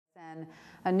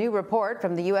A new report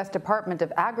from the U.S. Department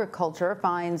of Agriculture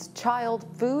finds child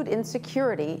food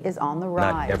insecurity is on the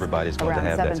rise. Not everybody's going to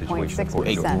have that situation. For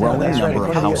a growing number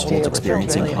of households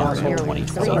experiencing hunger in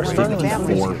 2012,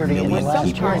 54 million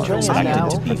people are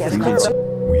expected to be food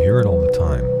insecure. We hear it all the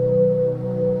time.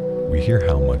 We hear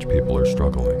how much people are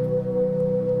struggling.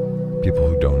 People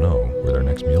who don't know where their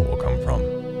next meal will come from.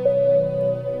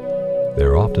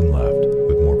 They're often left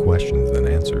with more questions than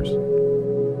answers.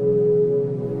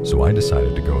 So I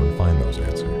decided to go and find those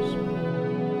answers.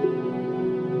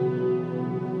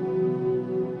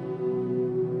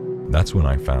 That's when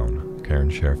I found Care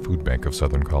and Share Food Bank of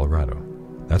Southern Colorado.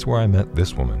 That's where I met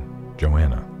this woman,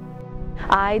 Joanna.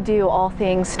 I do all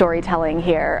things storytelling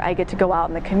here. I get to go out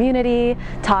in the community,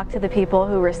 talk to the people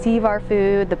who receive our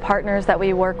food, the partners that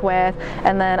we work with,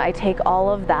 and then I take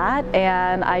all of that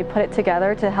and I put it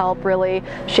together to help really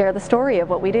share the story of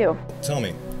what we do. Tell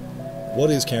me, what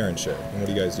is Care and Share and what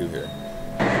do you guys do here?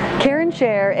 Care and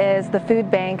Share is the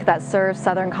food bank that serves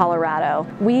Southern Colorado.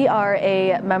 We are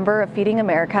a member of Feeding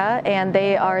America, and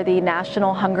they are the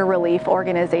National Hunger Relief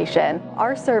Organization.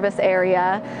 Our service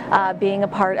area, being a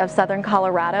part of Southern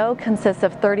Colorado, consists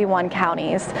of 31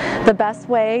 counties. The best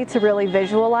way to really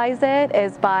visualize it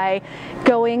is by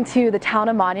going to the town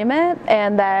of Monument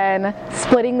and then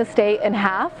splitting the state in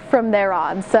half from there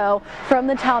on. So from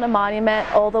the town of Monument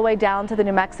all the way down to the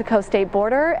New Mexico state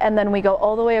border, and then we go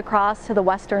all the way across to the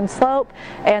western slope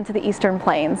and to the eastern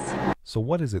plains. So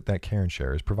what is it that Care and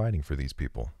Share is providing for these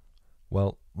people?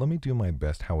 Well, let me do my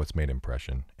best how it's made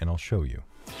impression, and I'll show you.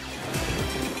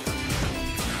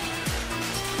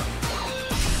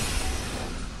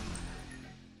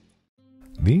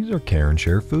 These are Care and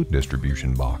Share food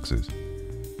distribution boxes.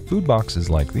 Food boxes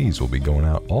like these will be going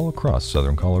out all across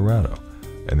Southern Colorado,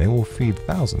 and they will feed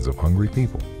thousands of hungry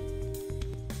people.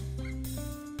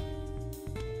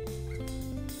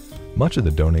 Much of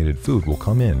the donated food will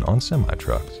come in on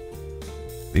semi-trucks.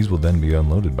 These will then be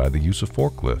unloaded by the use of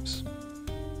forklifts.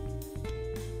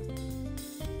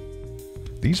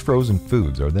 These frozen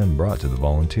foods are then brought to the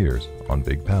volunteers on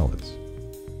big pallets.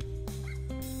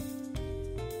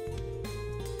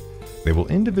 They will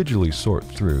individually sort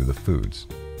through the foods,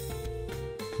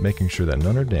 making sure that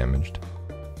none are damaged,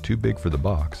 too big for the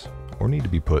box, or need to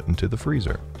be put into the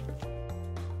freezer.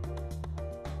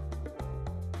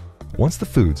 Once the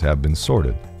foods have been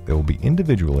sorted, they will be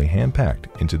individually hand-packed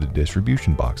into the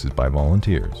distribution boxes by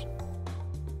volunteers.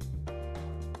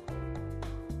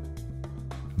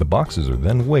 The boxes are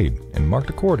then weighed and marked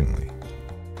accordingly.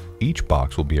 Each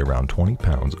box will be around 20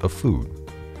 pounds of food,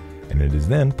 and it is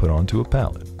then put onto a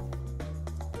pallet.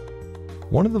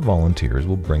 One of the volunteers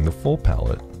will bring the full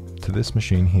pallet to this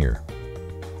machine here.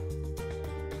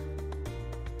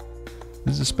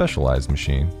 This is a specialized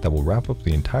machine that will wrap up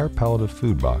the entire pallet of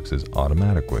food boxes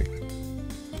automatically.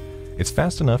 It's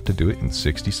fast enough to do it in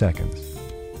 60 seconds.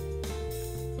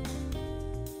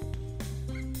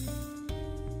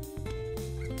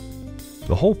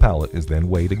 The whole pallet is then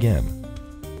weighed again,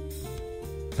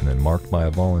 and then marked by a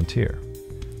volunteer.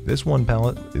 This one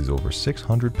pallet is over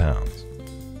 600 pounds.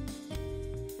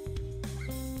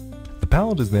 The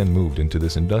pallet is then moved into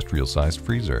this industrial-sized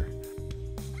freezer,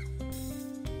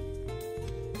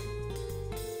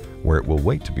 where it will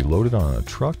wait to be loaded on a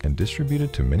truck and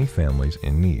distributed to many families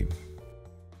in need.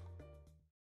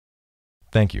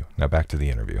 Thank you. Now back to the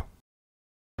interview.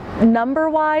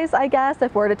 Number-wise, I guess,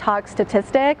 if we're to talk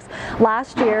statistics,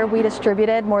 last year we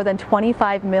distributed more than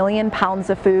 25 million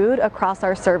pounds of food across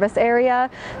our service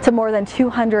area to more than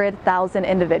 200,000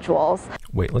 individuals.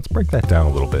 Wait, let's break that down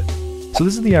a little bit. So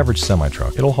this is the average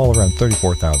semi-truck. It'll haul around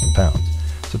 34,000 pounds.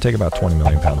 So take about 20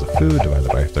 million pounds of food divided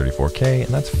by 34K,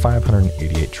 and that's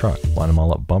 588 trucks. Line them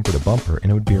all up bumper to bumper, and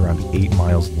it would be around 8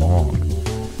 miles long.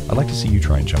 I'd like to see you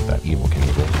try and jump that Evel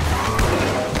Knievel.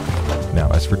 Now,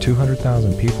 as for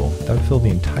 200,000 people, that would fill the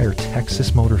entire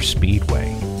Texas Motor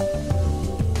Speedway.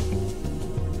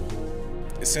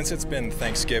 Since it's been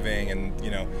Thanksgiving and,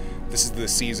 this is the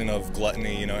season of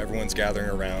gluttony, everyone's gathering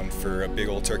around for a big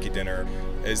old turkey dinner.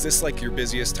 Is this like your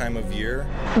busiest time of year?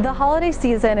 The holiday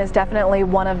season is definitely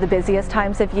one of the busiest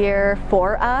times of year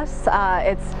for us.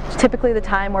 It's typically the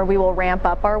time where we will ramp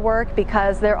up our work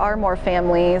because there are more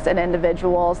families and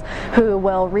individuals who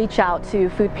will reach out to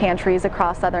food pantries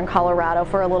across Southern Colorado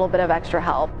for a little bit of extra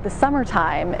help. The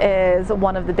summertime is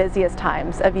one of the busiest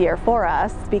times of year for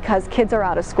us because kids are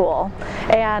out of school.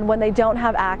 And when they don't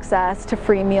have access to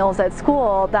free meals at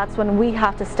school, that's when we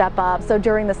have to step up. So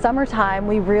during the summertime,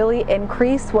 we really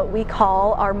increase what we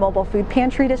call our mobile food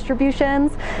pantry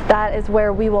distributions. That is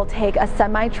where we will take a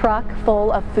semi-truck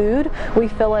full of food. We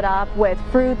fill it up with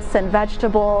fruits and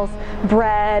vegetables,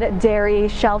 bread, dairy,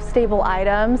 shelf-stable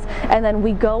items, and then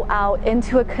we go out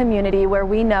into a community where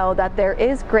we know that there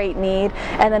is great need,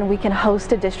 and then we can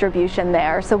host a distribution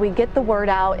there. So we get the word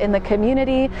out in the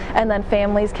community, and then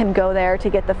families can go there to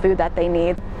get the food that they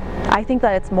need. I think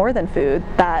that it's more than food,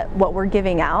 that what we're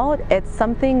giving out, it's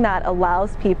something that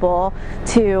allows people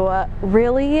to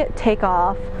really take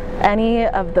off any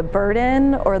of the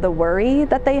burden or the worry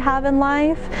that they have in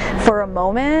life for a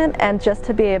moment, and just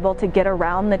to be able to get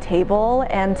around the table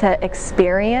and to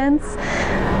experience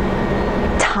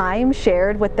time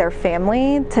shared with their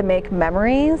family, to make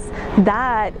memories.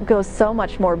 That goes so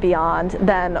much more beyond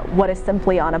than what is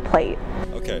simply on a plate.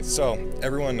 Okay, so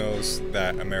everyone knows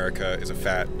that America is a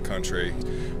fat country.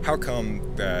 How come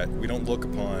that we don't look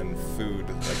upon food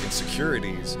like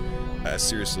insecurities as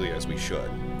seriously as we should?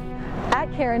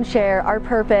 At Care and Share, our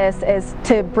purpose is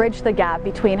to bridge the gap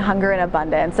between hunger and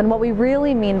abundance. And what we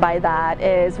really mean by that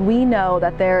is we know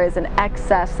that there is an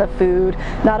excess of food,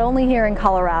 not only here in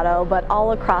Colorado, but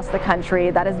all across the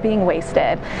country, that is being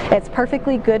wasted. It's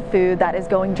perfectly good food that is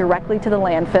going directly to the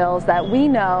landfills that we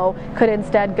know could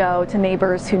instead go to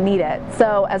neighbors who need it.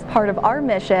 So as part of our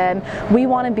mission, we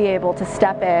want to be able to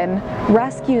step in,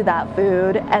 rescue that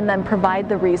food, and then provide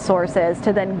the resources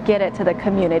to then get it to the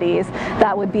communities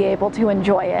that would be able to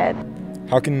enjoy it.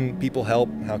 How can people help?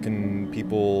 How can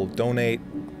people donate?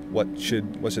 What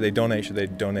should they donate? Should they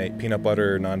donate peanut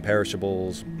butter,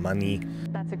 non-perishables, money?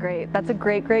 That's a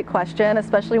great question,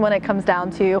 especially when it comes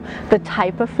down to the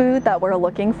type of food that we're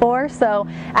looking for. So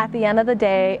at the end of the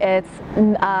day, it's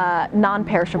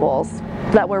non-perishables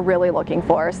that we're really looking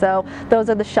for. So those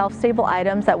are the shelf-stable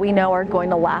items that we know are going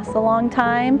to last a long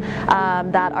time,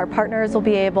 that our partners will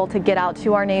be able to get out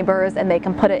to our neighbors and they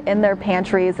can put it in their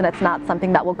pantries, and it's not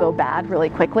something that will go bad really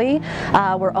quickly.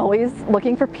 We're always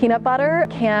looking for peanut butter,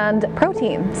 canned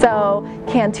protein. So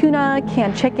canned tuna,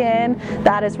 canned chicken,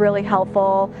 that is really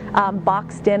helpful.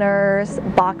 Boxed dinners,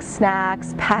 boxed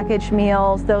snacks, packaged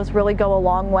meals, those really go a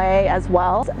long way as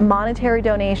well. Monetary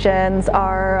donations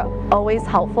are always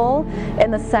helpful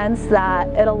in the sense that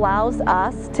it allows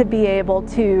us to be able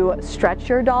to stretch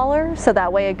your dollar so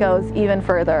that way it goes even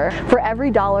further. For every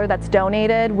dollar that's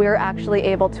donated, we're actually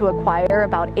able to acquire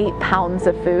about 8 pounds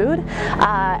of food.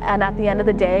 And at the end of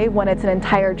the day, when it's an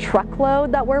entire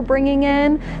truckload that we're bringing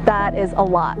in, that is a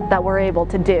lot that we're able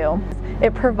to do.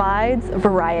 It provides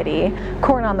variety,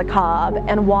 corn on the cob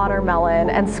and watermelon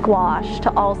and squash,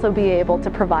 to also be able to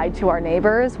provide to our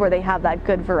neighbors where they have that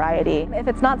good variety. If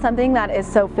it's not something that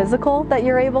is so physical that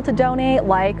you're able to donate,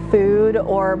 like food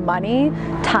or money,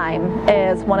 time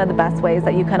is one of the best ways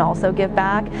that you can also give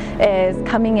back, is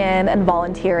coming in and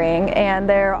volunteering. And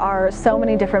there are so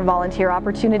many different volunteer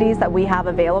opportunities that we have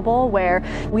available, where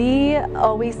we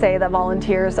always say that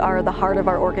volunteers are the heart of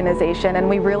our organization, and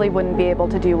we really wouldn't be able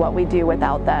to do what we do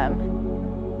without them.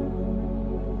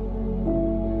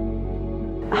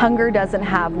 Hunger doesn't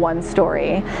have one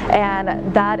story,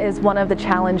 and that is one of the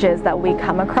challenges that we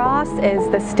come across, is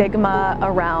the stigma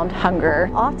around hunger.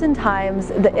 Oftentimes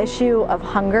the issue of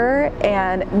hunger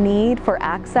and need for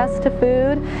access to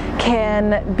food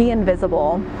can be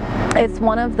invisible. It's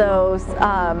one of those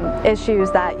issues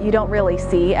that you don't really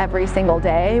see every single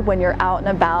day when you're out and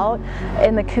about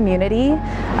in the community,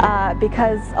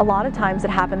 because a lot of times it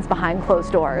happens behind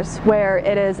closed doors, where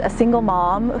it is a single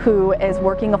mom who is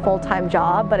working a full-time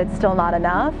job, but it's still not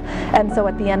enough. And so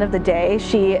at the end of the day,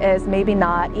 she is maybe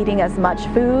not eating as much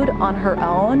food on her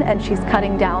own, and she's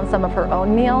cutting down some of her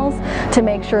own meals to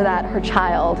make sure that her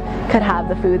child could have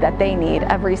the food that they need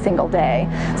every single day.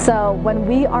 So when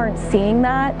we aren't seeing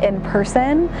that in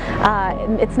person,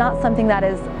 it's not something that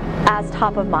is as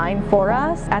top of mind for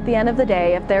us. At the end of the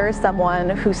day, if there is someone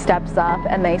who steps up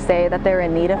and they say that they're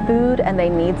in need of food and they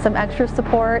need some extra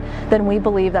support, then we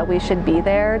believe that we should be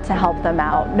there to help them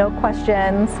out. No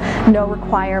questions, no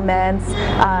requirements.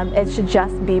 It should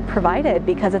just be provided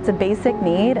because it's a basic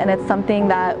need, and it's something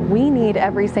that we need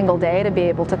every single day to be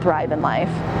able to thrive in life.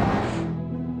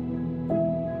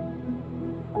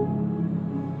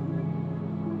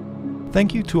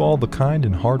 Thank you to all the kind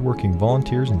and hardworking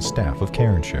volunteers and staff of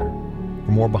Care and Share.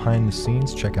 For more behind the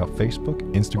scenes, check out Facebook,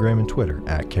 Instagram, and Twitter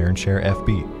at Care and Share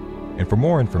FB. And for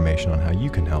more information on how you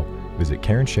can help, visit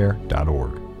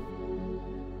careandshare.org.